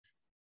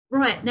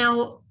Right,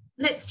 now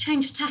let's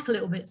change tack a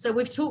little bit. So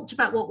we've talked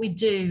about what we'd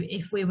do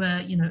if we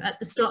were, at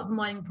the start of a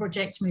mining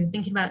project, and we were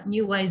thinking about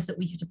new ways that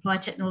we could apply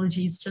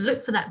technologies to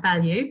look for that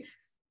value.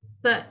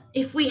 But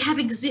if we have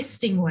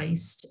existing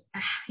waste,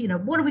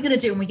 what are we going to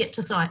do when we get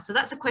to site? So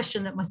that's a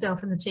question that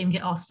myself and the team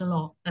get asked a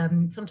lot.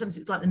 Sometimes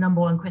it's like the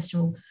number one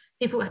question. Well,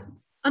 people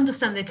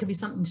understand there could be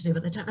something to do,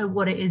 but they don't know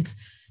what it is.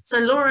 So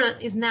Laura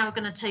is now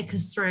going to take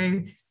us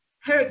through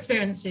her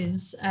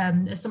experiences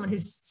as someone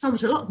who's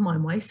sampled a lot of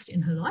mine waste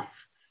in her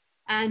life.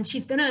 And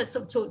she's going to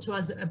sort of talk to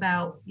us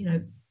about,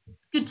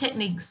 good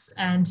techniques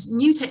and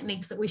new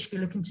techniques that we should be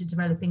looking to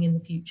developing in the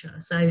future.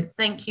 So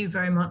thank you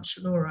very much,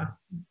 Laura.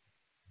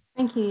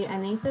 Thank you,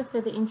 Anita, for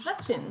the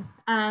introduction.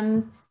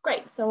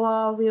 Great, so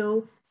I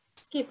will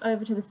skip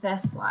over to the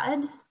first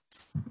slide.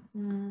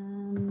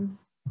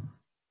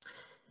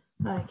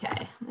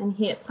 Okay, and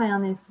hit play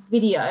on this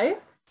video.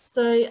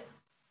 So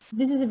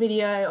this is a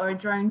video or a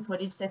drone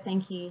footage, so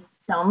thank you,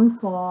 Dom,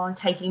 for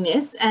taking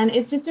this, and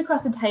it's just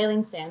across a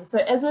tailing stand. So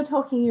as we're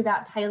talking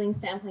about tailing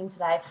sampling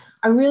today,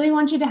 I really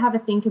want you to have a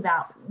think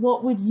about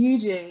what would you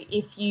do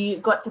if you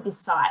got to this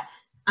site.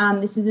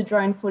 This is a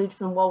drone footage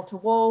from wall to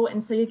wall,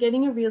 and so you're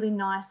getting a really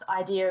nice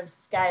idea of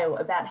scale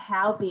about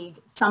how big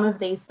some of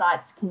these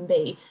sites can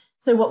be.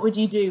 So what would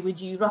you do?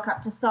 Would you rock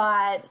up to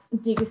site,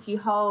 dig a few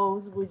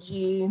holes? Would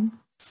you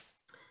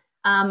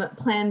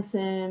plan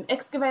some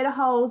excavator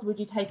holes? Would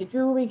you take a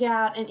drill rig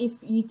out? And if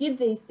you did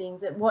these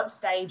things, at what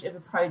stage of a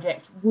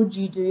project would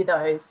you do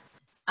those?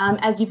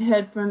 As you've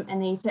heard from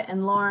Anita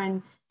and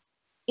Lauren,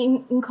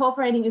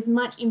 incorporating as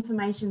much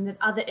information that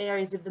other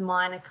areas of the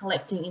mine are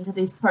collecting into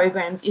these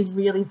programs is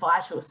really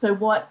vital. So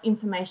what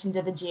information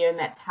do the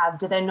geomets have?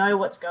 Do they know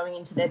what's going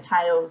into their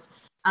tails?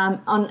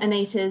 On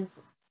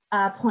Anita's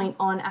point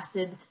on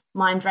acid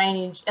mine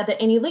drainage, are there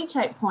any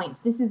leachate points?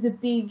 This is a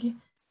big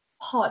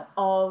pot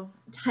of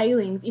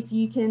tailings. If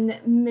you can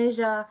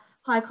measure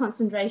high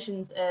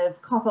concentrations of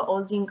copper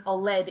or zinc or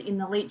lead in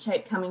the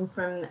leachate coming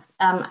from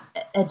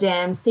a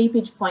dam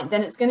seepage point,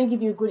 then it's going to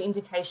give you a good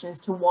indication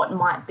as to what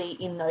might be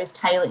in those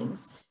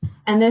tailings.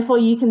 And therefore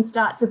you can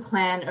start to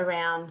plan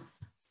around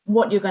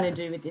what you're going to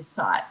do with this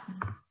site.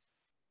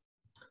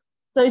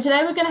 So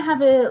today we're going to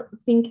have a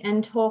think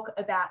and talk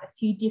about a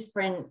few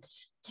different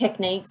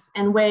techniques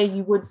and where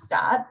you would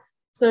start.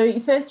 So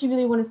first, you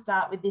really want to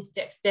start with this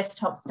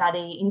desktop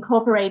study,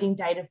 incorporating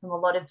data from a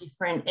lot of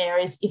different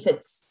areas if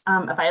it's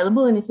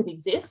available and if it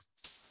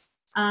exists.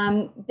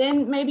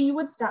 Then maybe you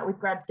would start with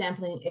grab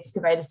sampling,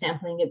 excavator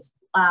sampling. It's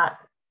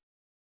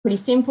pretty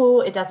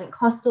simple. It doesn't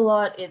cost a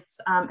lot.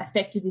 It's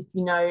effective if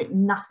you know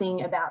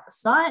nothing about the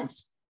site.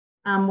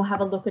 We'll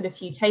have a look at a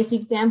few case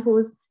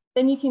examples.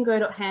 Then you can go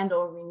to hand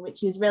oring,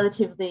 which is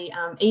relatively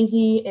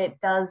easy. It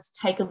does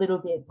take a little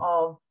bit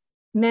of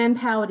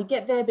manpower to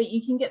get there, but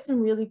you can get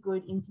some really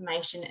good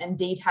information and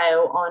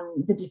detail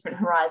on the different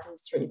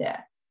horizons through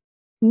there.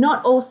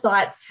 Not all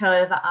sites,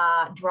 however,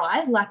 are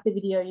dry, like the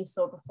video you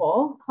saw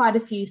before. Quite a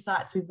few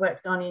sites we've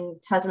worked on in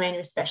Tasmania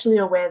especially,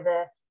 or where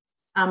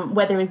the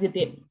weather is a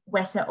bit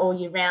wetter all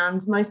year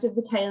round. Most of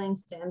the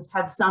tailings dams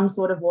have some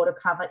sort of water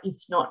cover, if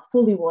not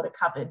fully water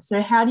covered.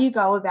 So how do you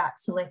go about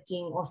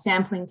selecting or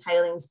sampling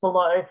tailings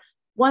below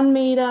 1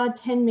 metre,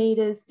 10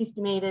 metres,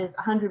 50 metres,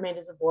 100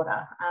 metres of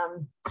water,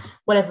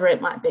 whatever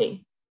it might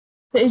be.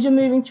 So as you're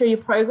moving through your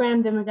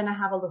program, then we're going to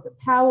have a look at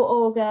power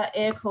auger,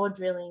 air core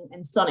drilling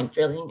and sonic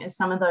drilling as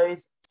some of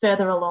those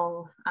further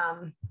along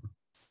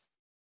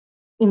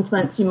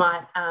implements you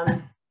might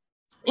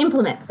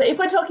implement. So if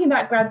we're talking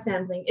about grab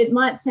sampling, it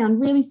might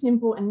sound really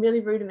simple and really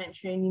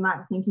rudimentary, and you might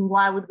be thinking,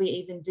 why would we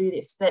even do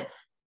this? But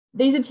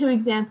these are two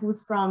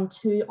examples from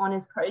two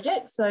honours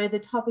projects. So the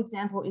top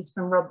example is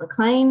from Rob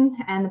McLean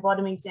and the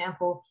bottom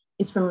example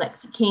is from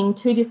Lexi King,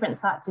 two different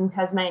sites in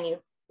Tasmania.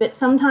 But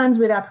sometimes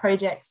with our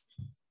projects,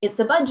 it's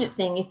a budget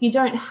thing. If you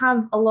don't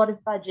have a lot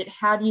of budget,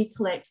 how do you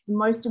collect the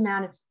most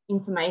amount of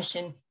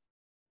information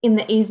in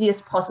the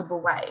easiest possible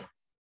way?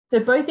 So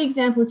both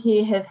examples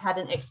here have had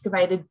an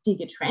excavated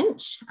digger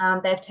trench.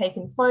 They've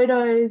taken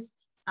photos.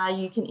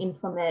 You can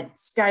implement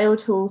scale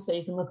tools, so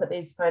you can look at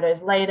these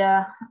photos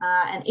later,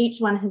 and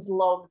each one has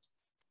logged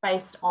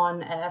based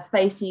on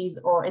facies,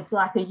 or it's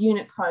like a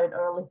unit code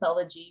or a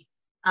lithology,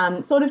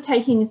 sort of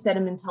taking a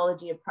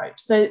sedimentology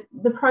approach. So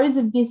the pros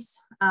of this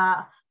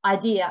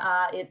idea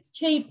are it's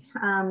cheap,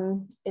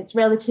 it's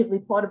relatively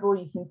portable.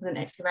 You can put an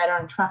excavator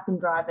on a truck and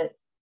drive it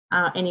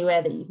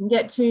anywhere that you can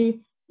get to.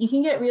 You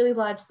can get really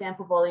large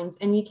sample volumes,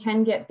 and you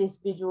can get this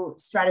visual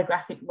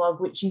stratigraphic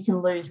log, which you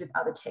can lose with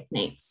other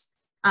techniques.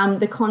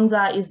 The cons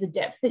is the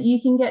depth that you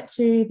can get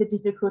to, the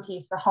difficulty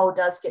if the hole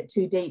does get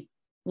too deep,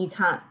 you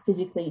can't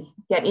physically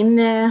get in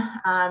there.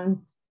 And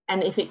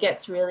if it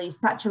gets really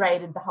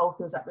saturated, the hole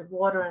fills up with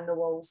water and the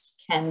walls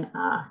can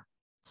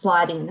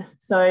slide in.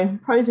 So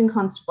pros and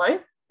cons to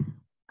both.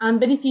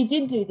 But if you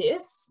did do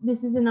this,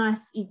 this is a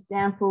nice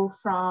example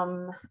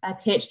from a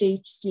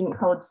PhD student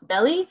called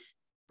Sibeli.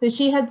 So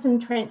she had some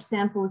trench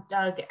samples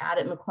dug out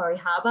at Macquarie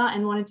Harbour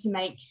and wanted to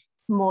make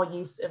more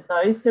use of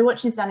those. So what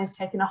she's done is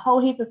taken a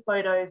whole heap of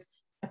photos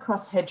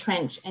across her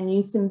trench and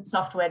use some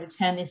software to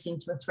turn this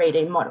into a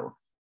 3D model.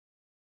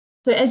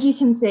 So as you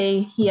can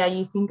see here,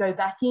 you can go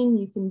back in,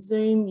 you can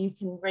zoom, you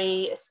can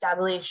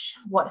re-establish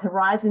what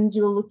horizons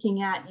you're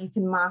looking at, you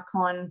can mark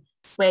on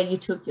where you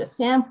took your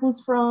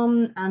samples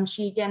from.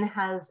 She again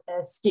has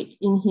a stick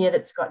in here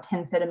that's got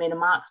 10 centimetre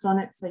marks on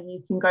it, so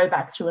you can go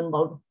back through and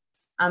log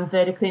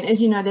vertically. And as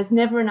you know, there's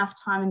never enough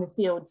time in the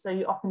field, so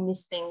you often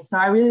miss things. So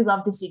I really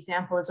love this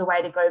example as a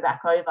way to go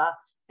back over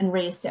and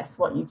reassess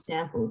what you've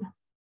sampled.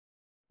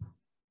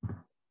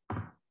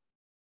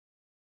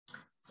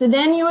 So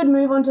then you would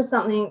move on to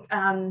something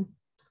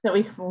that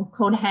we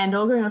called hand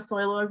augering or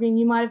soil augering.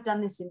 You might have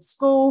done this in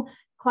school.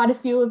 Quite a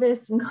few of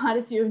us and quite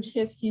a few of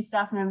GSQ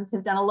staff members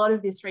have done a lot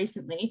of this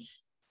recently.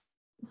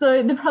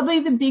 So probably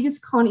the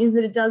biggest con is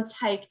that it does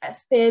take a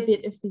fair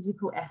bit of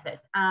physical effort.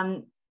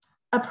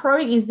 A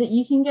pro is that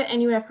you can get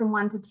anywhere from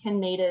 1 to 10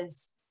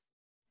 metres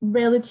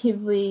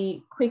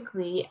relatively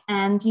quickly,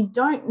 and you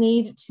don't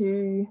need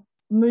to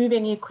move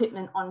any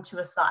equipment onto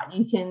a site.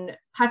 You can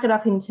pack it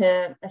up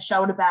into a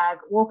shoulder bag,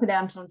 walk it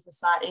out onto the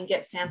site and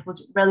get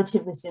samples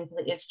relatively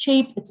simply. It's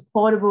cheap, it's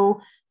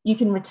portable, you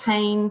can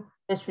retain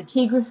the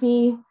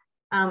stratigraphy.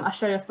 I'll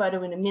show you a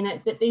photo in a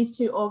minute, but these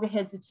two auger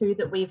heads are two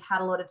that we've had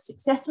a lot of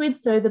success with.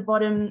 So the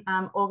bottom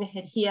auger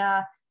head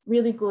here,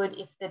 really good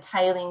if the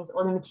tailings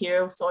or the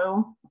material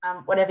soil,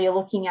 whatever you're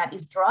looking at,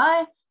 is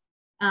dry.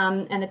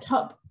 And the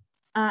top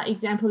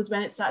example is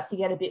when it starts to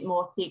get a bit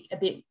more thick, a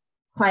bit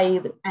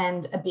clay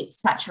and a bit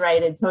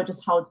saturated, so it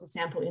just holds the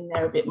sample in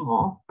there a bit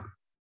more.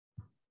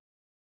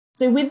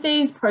 So with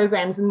these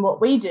programs, and what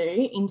we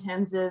do in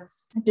terms of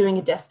doing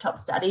a desktop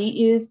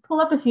study is pull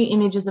up a few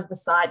images of the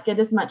site, get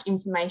as much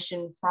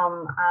information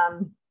from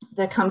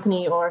the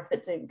company, or if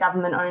it's a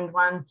government owned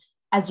one,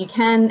 as you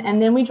can,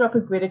 and then we drop a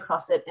grid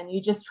across it and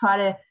you just try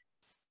to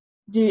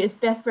do as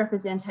best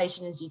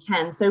representation as you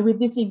can. So with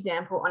this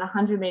example, on a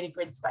 100-metre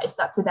grid space,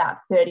 that's about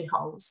 30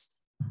 holes.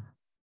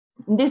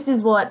 And this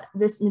is what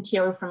this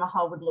material from a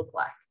hole would look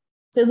like.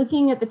 So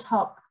looking at the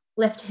top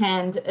left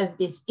hand of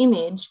this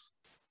image,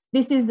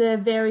 this is the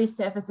very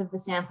surface of the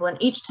sample, and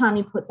each time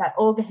you put that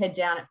auger head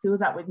down, it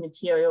fills up with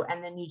material,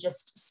 and then you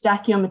just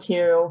stack your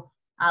material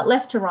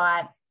left to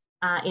right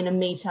in a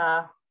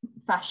metre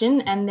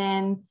fashion, and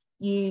then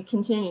you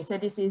continue. So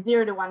this is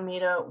 0 to 1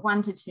 metre,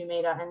 1 to 2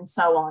 metre, and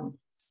so on.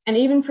 And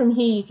even from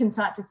here, you can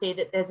start to see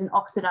that there's an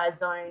oxidized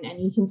zone,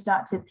 and you can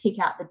start to pick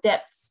out the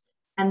depths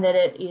and that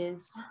it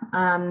is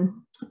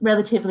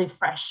relatively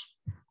fresh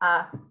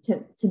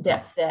to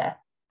depth there.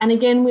 And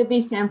again, with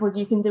these samples,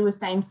 you can do a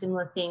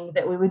similar thing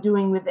that we were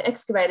doing with the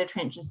excavator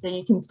trenches. So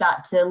you can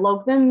start to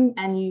log them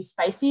and use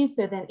facies.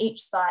 So then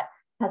each site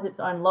has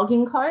its own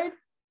logging code.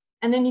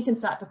 And then you can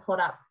start to plot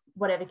up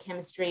whatever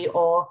chemistry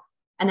or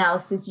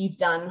analysis you've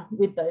done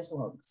with those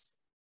logs.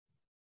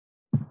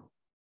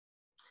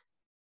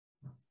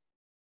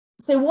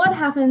 So what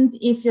happens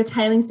if your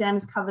tailings dam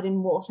is covered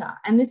in water?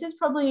 And this is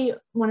probably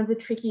one of the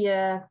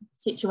trickier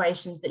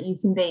situations that you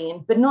can be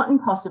in, but not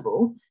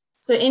impossible.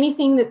 So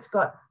anything that's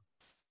got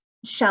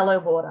shallow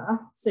water,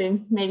 so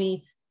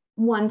maybe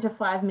 1 to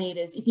 5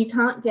 metres, if you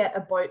can't get a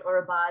boat or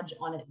a barge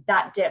on it,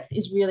 that depth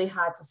is really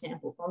hard to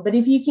sample from. But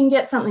if you can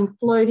get something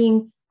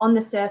floating on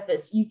the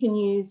surface, you can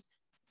use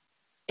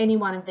any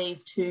one of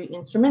these two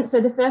instruments. So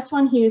the first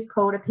one here is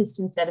called a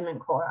piston sediment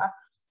corer.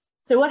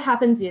 So what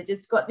happens is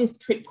it's got this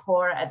trip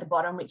corer at the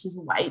bottom, which is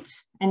weight,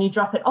 and you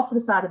drop it off the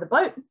side of the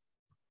boat.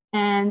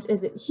 And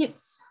as it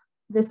hits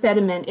the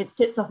sediment, it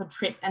sets off a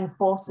trip and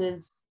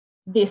forces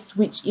this,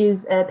 which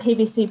is a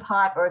PVC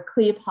pipe or a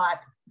clear pipe,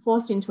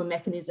 forced into a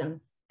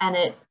mechanism, and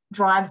it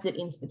drives it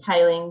into the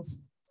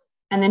tailings.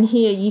 And then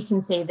here you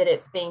can see that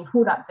it's being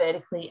pulled up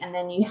vertically, and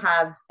then you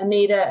have 1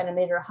 metre and 1.5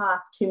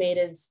 metres, 2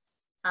 metres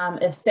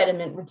of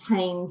sediment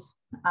retained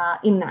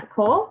in that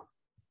core.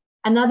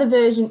 Another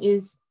version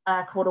is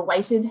called a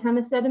weighted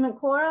hammer sediment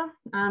corer.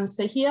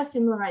 So here,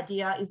 similar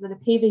idea is that a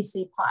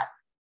PVC pipe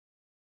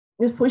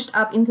is pushed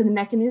up into the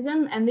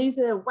mechanism, and these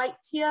are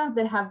weights here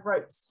that have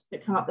ropes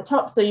that come up the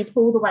top. So you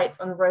pull the weights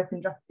on a rope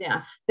and drop it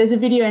down. There's a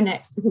video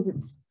next because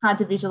it's hard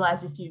to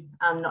visualize if you've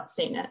not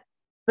seen it.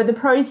 But the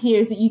pros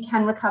here is that you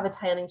can recover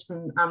tailings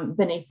from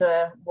beneath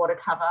the water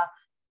cover.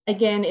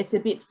 Again, it's a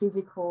bit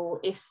physical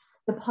if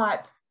the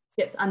pipe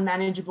gets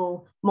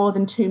unmanageable more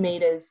than 2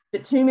 metres,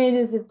 but 2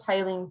 metres of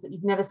tailings that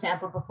you've never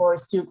sampled before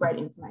is still great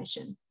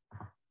information.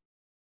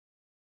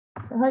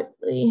 So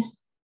hopefully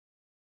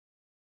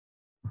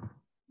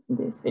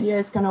this video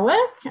is going to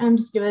work.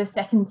 Just give it a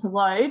second to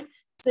load.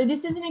 So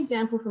this is an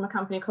example from a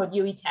company called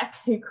UETech,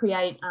 who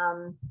create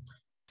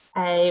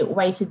a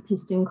weighted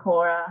piston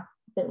corer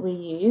that we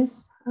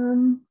use.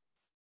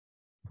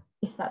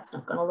 If that's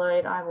not going to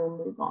load, I will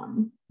move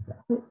on, but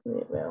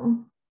hopefully it will.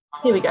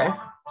 Here we go.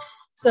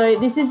 So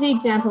this is the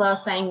example I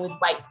was saying with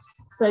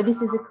weights. So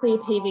this is a clear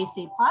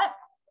PVC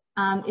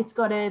pipe. It's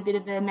got a bit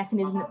of a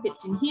mechanism that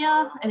fits in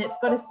here, and it's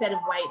got a set of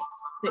weights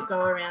that go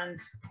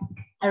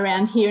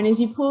around here. And as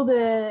you pull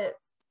the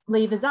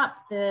levers up,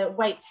 the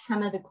weights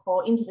hammer the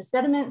core into the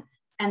sediment.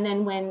 And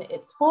then when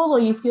it's full, or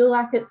you feel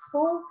like it's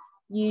full,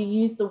 you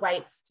use the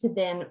weights to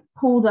then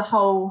pull the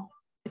whole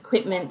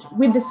equipment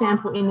with the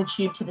sample in the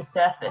tube to the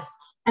surface.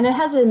 And it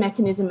has a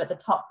mechanism at the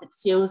top that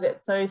seals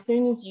it. So as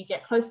soon as you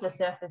get close to the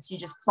surface, you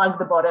just plug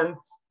the bottom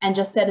and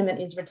your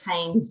sediment is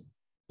retained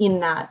in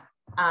that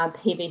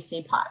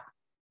PVC pipe.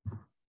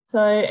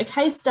 So a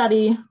case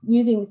study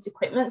using this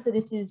equipment. So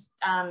this is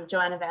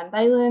Joanna Van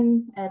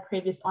Balen, a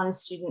previous honours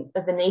student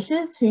of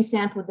Anita's, who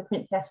sampled the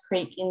Princess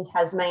Creek in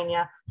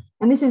Tasmania.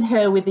 And this is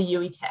her with the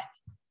UETech.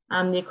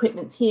 The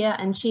equipment's here,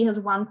 and she has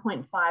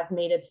 1.5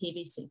 metre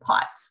PVC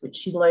pipes, which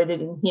she loaded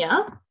in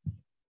here.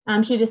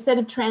 She did a set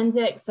of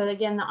transects. So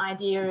again, the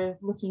idea of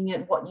looking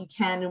at what you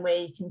can and where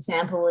you can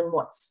sample and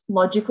what's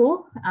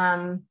logical.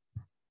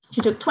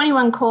 She took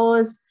 21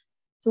 cores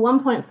to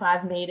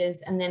 1.5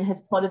 metres and then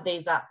has plotted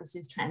these up. This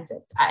is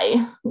transect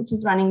A, which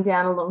is running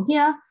down along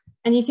here.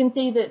 And you can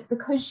see that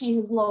because she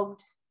has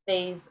logged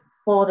these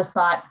for the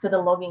site, for the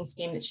logging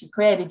scheme that she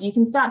created, you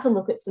can start to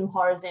look at some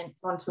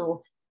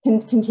horizontal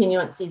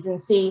continuances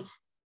and see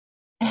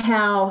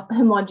how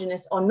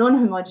homogeneous or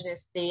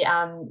non-homogeneous the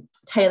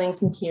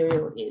tailings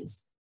material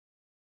is.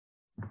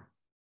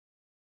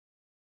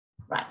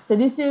 Right, so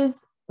this is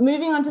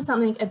moving on to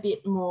something a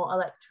bit more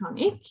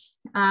electronic,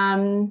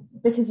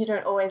 because you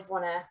don't always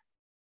want to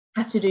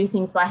have to do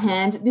things by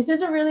hand. This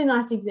is a really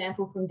nice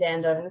example from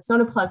Dando, and it's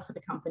not a plug for the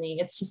company.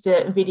 It's just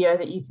a video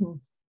that you can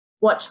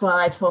watch while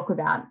I talk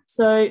about.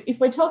 So if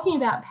we're talking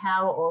about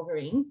power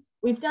augering,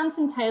 we've done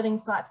some tailing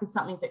sites with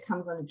something that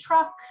comes on a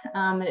truck,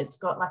 and it's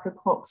got like a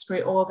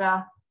corkscrew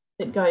auger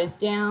that goes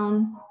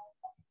down.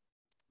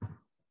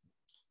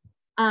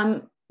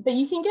 But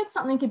you can get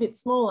something a bit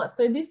smaller.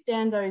 So this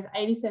Dando is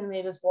 80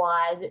 centimetres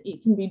wide.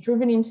 It can be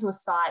driven into a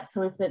site.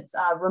 So if it's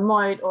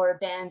remote or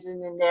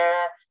abandoned and there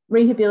are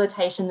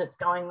rehabilitation that's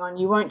going on,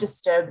 you won't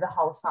disturb the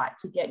whole site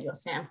to get your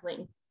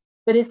sampling.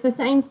 But it's the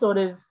same sort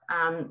of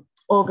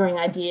augering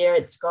idea.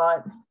 It's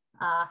got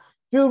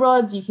drill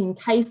rods, you can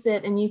case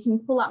it, and you can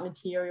pull up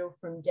material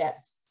from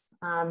depth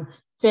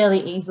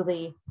fairly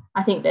easily.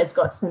 I think there's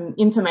got some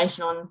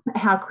information on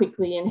how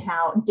quickly and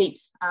how deep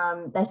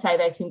they say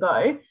they can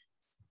go.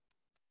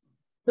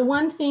 The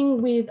one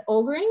thing with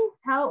augering,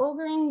 power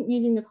augering,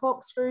 using the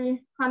corkscrew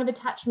kind of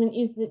attachment,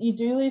 is that you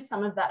do lose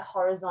some of that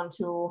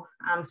horizontal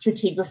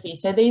stratigraphy.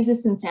 So these are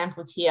some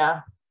samples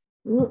here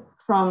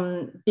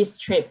from this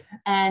trip,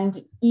 and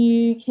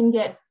you can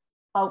get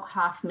bulk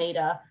half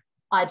metre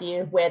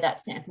idea of where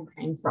that sample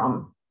came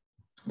from.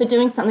 But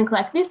doing something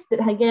like this,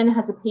 that again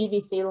has a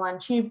PVC line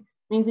tube,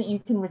 means that you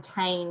can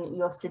retain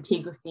your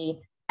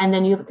stratigraphy, and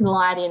then you can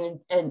lie it in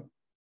and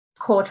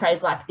core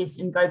trays like this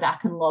and go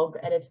back and log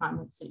at a time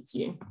that suits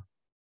you.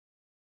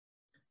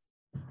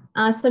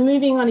 So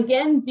moving on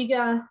again,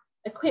 bigger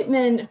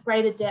equipment,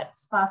 greater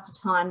depths, faster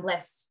time,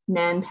 less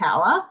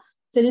manpower.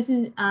 So this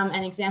is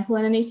an example,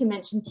 and Anita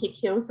mentioned Tick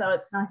Hill, so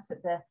it's nice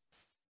that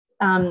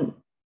the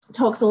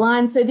talks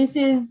align. So this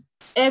is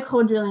air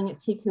core drilling at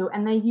Tick Hill,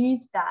 and they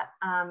used that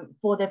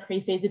for their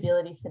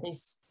pre-feasibility for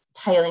this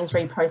tailings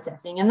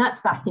reprocessing, and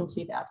that's back in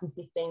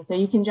 2015. So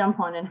you can jump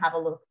on and have a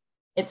look.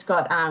 It's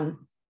got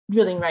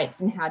drilling rates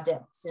and how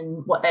depths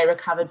and what they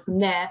recovered from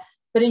there.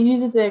 But it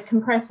uses a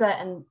compressor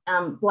and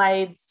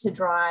blades to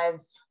drive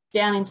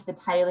down into the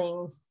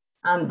tailings.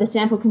 The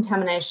sample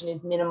contamination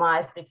is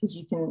minimised because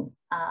you can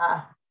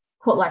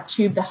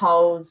tube the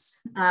holes.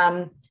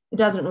 It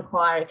doesn't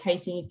require a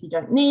casing if you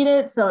don't need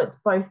it. So it's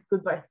both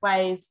good both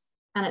ways,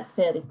 and it's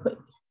fairly quick.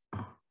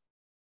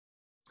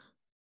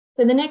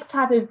 So the next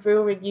type of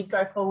drill rig you'd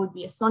go for would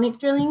be a sonic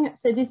drilling.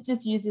 So this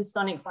just uses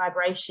sonic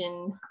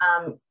vibration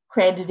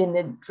created in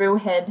the drill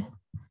head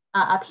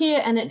up here,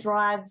 and it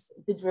drives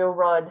the drill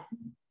rod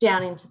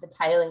down into the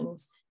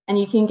tailings, and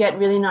you can get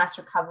really nice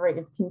recovery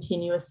of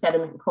continuous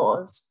sediment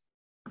cores.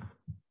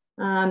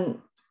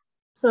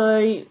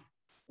 So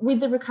with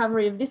the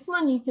recovery of this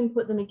one, you can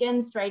put them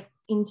again straight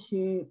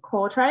into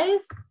core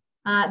trays.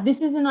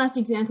 This is a nice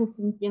example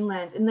from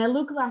Finland, and they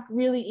look like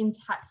really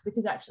intact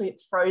because actually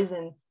it's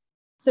frozen.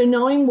 So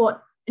knowing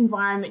what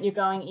environment you're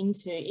going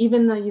into,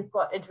 even though you've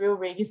got a drill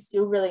rig, is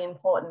still really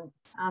important.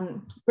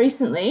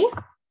 Recently,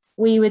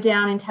 we were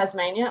down in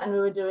Tasmania and we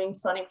were doing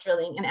sonic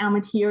drilling, and our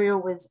material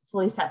was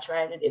fully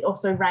saturated. It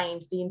also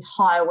rained the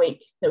entire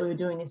week that we were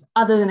doing this,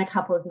 other than a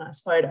couple of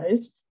nice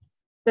photos.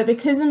 But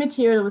because the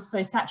material was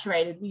so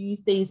saturated, we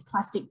used these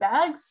plastic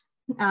bags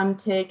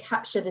to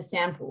capture the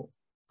sample.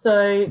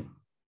 So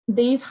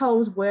these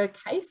holes were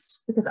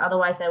cased because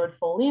otherwise they would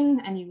fall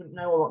in and you wouldn't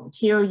know what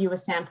material you were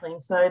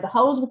sampling. So the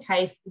holes were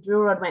cased, the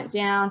drill rod went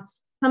down,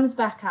 comes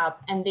back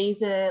up, and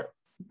these are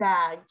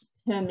bagged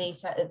per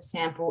metre of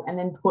sample and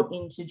then put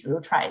into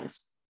drill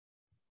trays.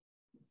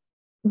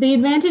 The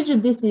advantage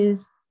of this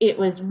is it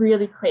was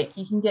really quick.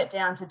 You can get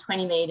down to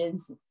 20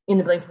 metres in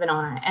the blink of an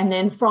eye. And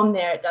then from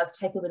there, it does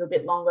take a little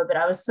bit longer, but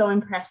I was so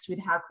impressed with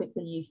how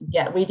quickly you could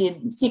get. We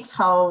did 6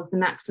 holes. The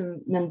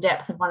maximum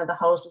depth of one of the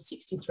holes was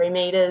 63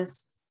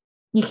 metres.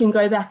 You can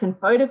go back and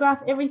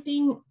photograph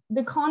everything.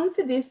 The con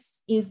for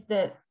this is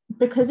that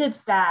because it's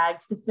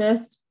bagged, the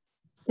first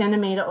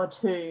centimetre or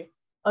 2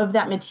 of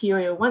that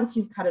material, once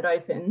you've cut it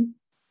open,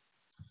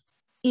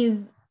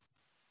 is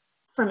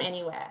from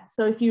anywhere.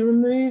 So if you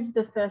remove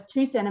the first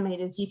 2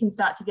 centimeters, you can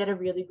start to get a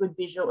really good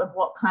visual of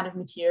what kind of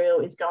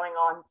material is going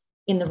on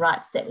in the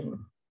right setting.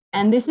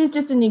 And this is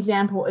just an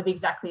example of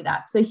exactly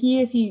that. So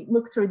here, if you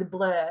look through the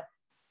blur,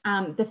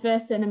 the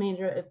first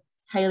centimeter of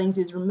tailings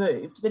is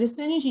removed. But as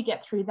soon as you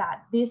get through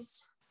that,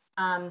 this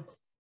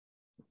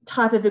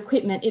type of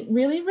equipment, it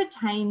really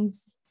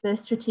retains the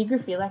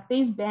stratigraphy. Like,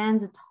 these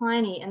bands are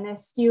tiny and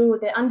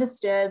they're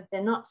undisturbed,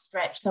 they're not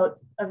stretched. So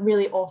it's a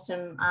really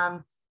awesome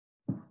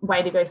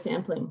way to go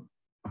sampling.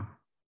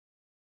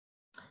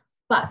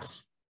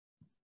 But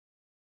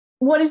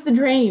what is the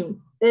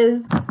dream?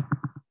 There's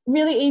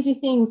really easy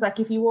things, like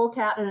if you walk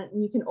out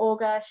and you can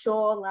auger,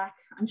 sure, like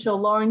I'm sure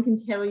Lauren can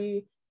tell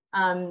you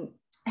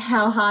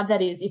how hard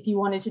that is if you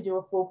wanted to do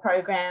a full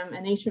program.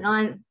 Anisha and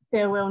I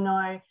fair well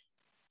know.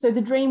 So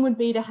the dream would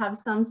be to have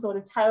some sort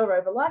of tail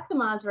rover like the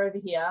Mars rover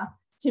here,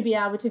 to be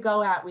able to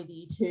go out with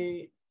you,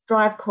 to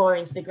drive core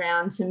into the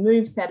ground, to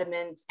move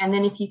sediment. And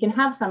then if you can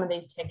have some of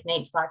these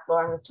techniques like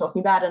Lauren was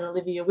talking about and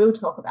Olivia will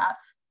talk about,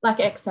 like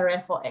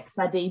XRF or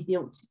XRD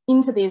built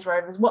into these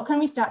rovers, what can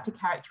we start to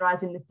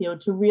characterise in the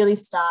field to really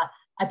start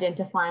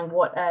identifying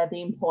what are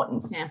the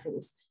important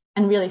samples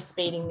and really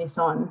speeding this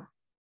on?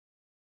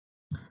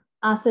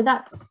 So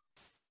that's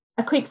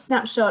a quick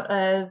snapshot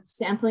of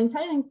sampling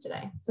tailings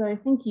today. So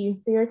thank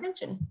you for your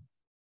attention.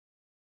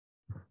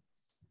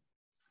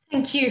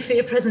 Thank you for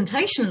your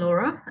presentation,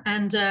 Laura.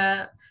 And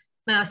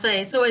may I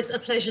say, it's always a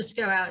pleasure to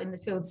go out in the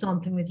field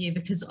sampling with you,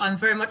 because I'm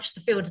very much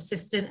the field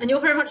assistant and you're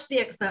very much the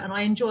expert, and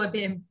I enjoy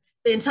being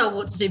told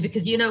what to do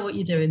because you know what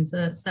you're doing.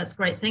 So that's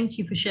great. Thank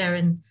you for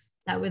sharing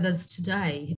that with us today.